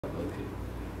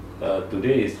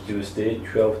Today is Tuesday,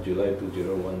 12th July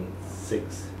 2016.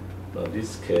 Now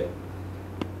this cat,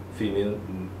 female,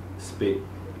 spayed,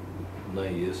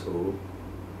 9 years old,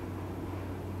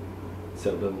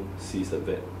 seldom sees a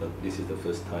vet, but this is the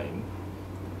first time.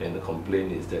 And the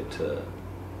complaint is that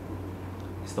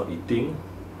it's not eating.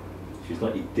 She's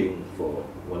not eating for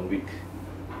 1 week,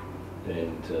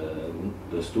 and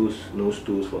the stools, no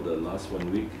stools for the last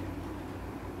 1 week.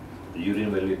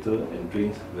 Urine very little and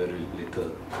drinks very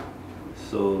little.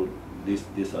 So these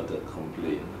are the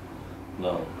complaints.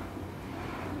 Now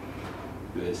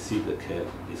you can see the cat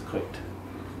is quite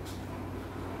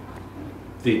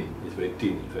thin. It's very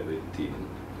thin, in fact very thin.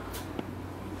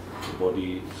 The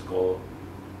body score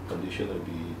condition will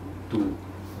be 2.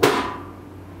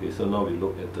 Okay, so now we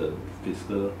look at the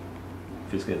physical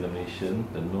examination.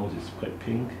 The nose is quite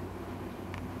pink.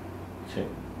 Check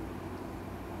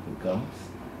the gums.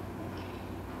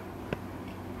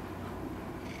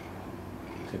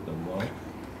 Check the mouth.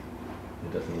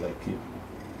 It doesn't like it.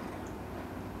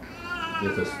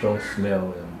 There's a strong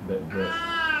smell and bad breath.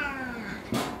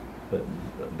 But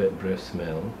bad breath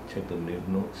smell. Check the lymph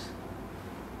nodes,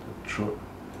 the throat.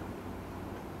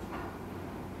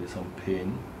 There's some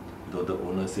pain, though the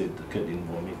owner said the cat didn't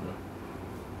vomit.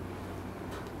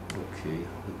 Okay,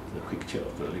 a quick check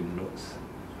of the lymph nodes,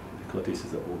 because this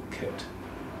is an old cat.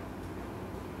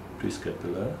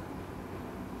 Prescapular,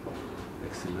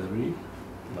 axillary,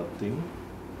 nothing.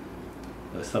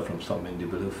 Let's start from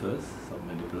submandibular first.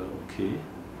 Submandibular, okay.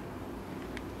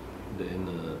 Then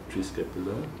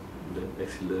prescapular, then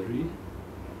axillary,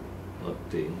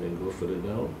 nothing. Then go further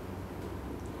down.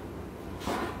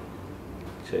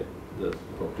 Check the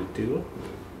popliteal.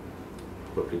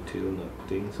 Popliteal,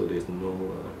 nothing. So there's no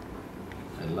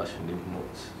enlarged lymph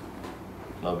nodes.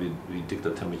 Now we take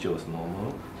the temperature was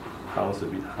normal. Pulse a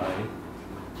bit high,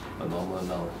 but normal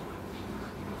now.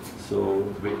 So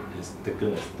weight is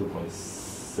taken as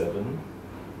 2.7.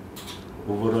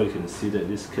 Overall, you can see that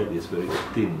this cat is very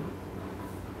thin,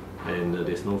 and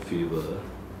there's no fever.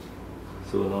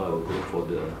 So now I will go for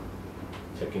the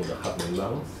checking the heart and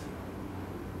lungs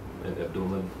and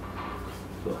abdomen.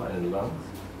 So heart and lungs.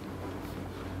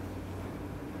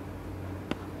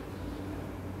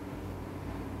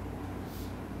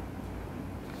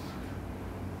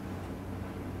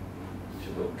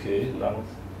 Okay, lungs.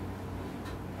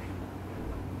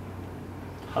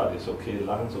 Heart is okay,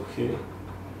 lungs okay.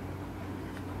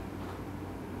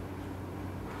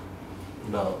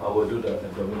 Now I will do the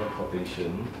abdominal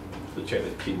palpation to check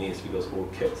the kidneys, because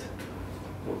old cats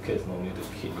normally the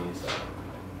kidneys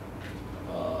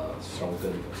are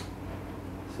shrunken.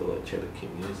 So I check the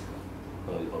kidneys.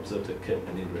 I observe the cat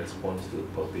and it responds to the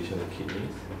palpation of the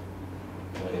kidneys.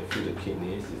 I can feel the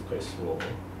kidneys is quite small.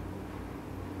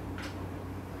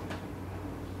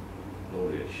 No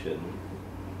reaction.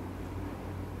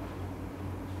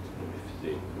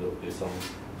 There's some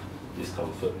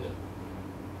discomfort. Yeah.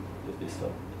 There's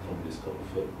some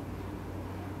discomfort.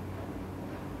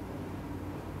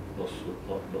 Not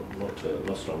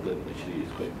stronger. Actually,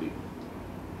 it's quite big,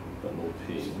 but no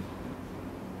pain.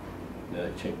 Then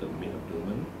I check the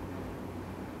mid-abdomen.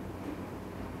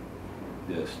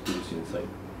 There are stools inside.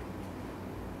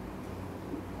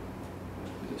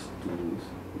 There's stools.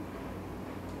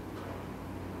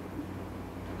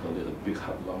 Now there's a big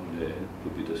hard lump there,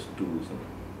 could be the stools.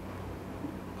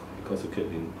 Because the cat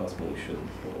didn't pass motion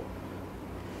for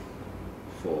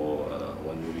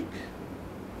 1 week.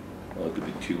 Or it could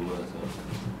be tumors.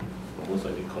 Most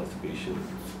likely constipation.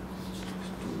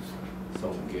 Stools.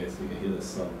 Some gas, you can hear the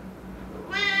sound.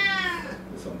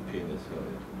 There's some pain as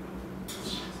well.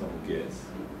 Some gas.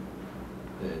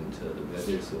 And the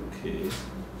bladder is okay.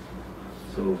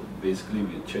 So basically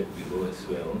we check below as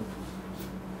well.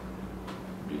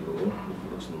 Below,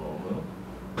 it looks normal.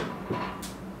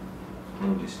 No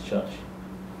discharge.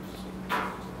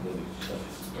 No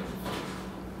discharge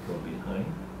from behind.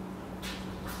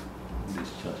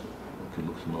 Discharge. Okay,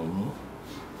 looks normal.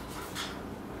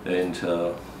 And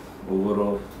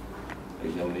overall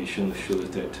examination shows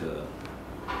that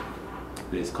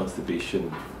there is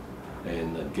constipation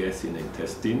and gas in the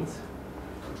intestines.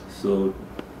 So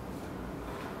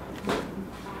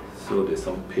there's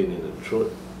some pain in the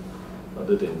throat.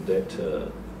 Other than that,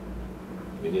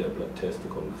 we need a blood test to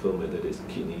confirm whether there's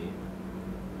kidney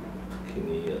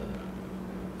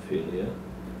failure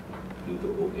due to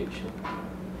old age.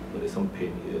 But there's some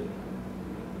pain here.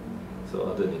 So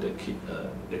other than the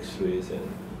X-rays and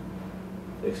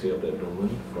X-ray of the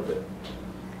abdomen for that,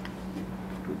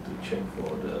 to check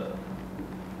for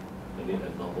any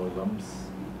abnormal lumps.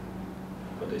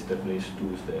 But there's definitely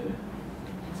stools there,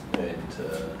 and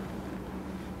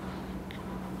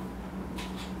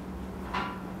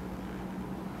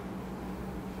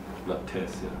blood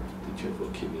test, yeah, to check for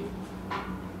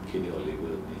kidney or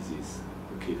liver disease.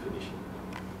 Okay, finish.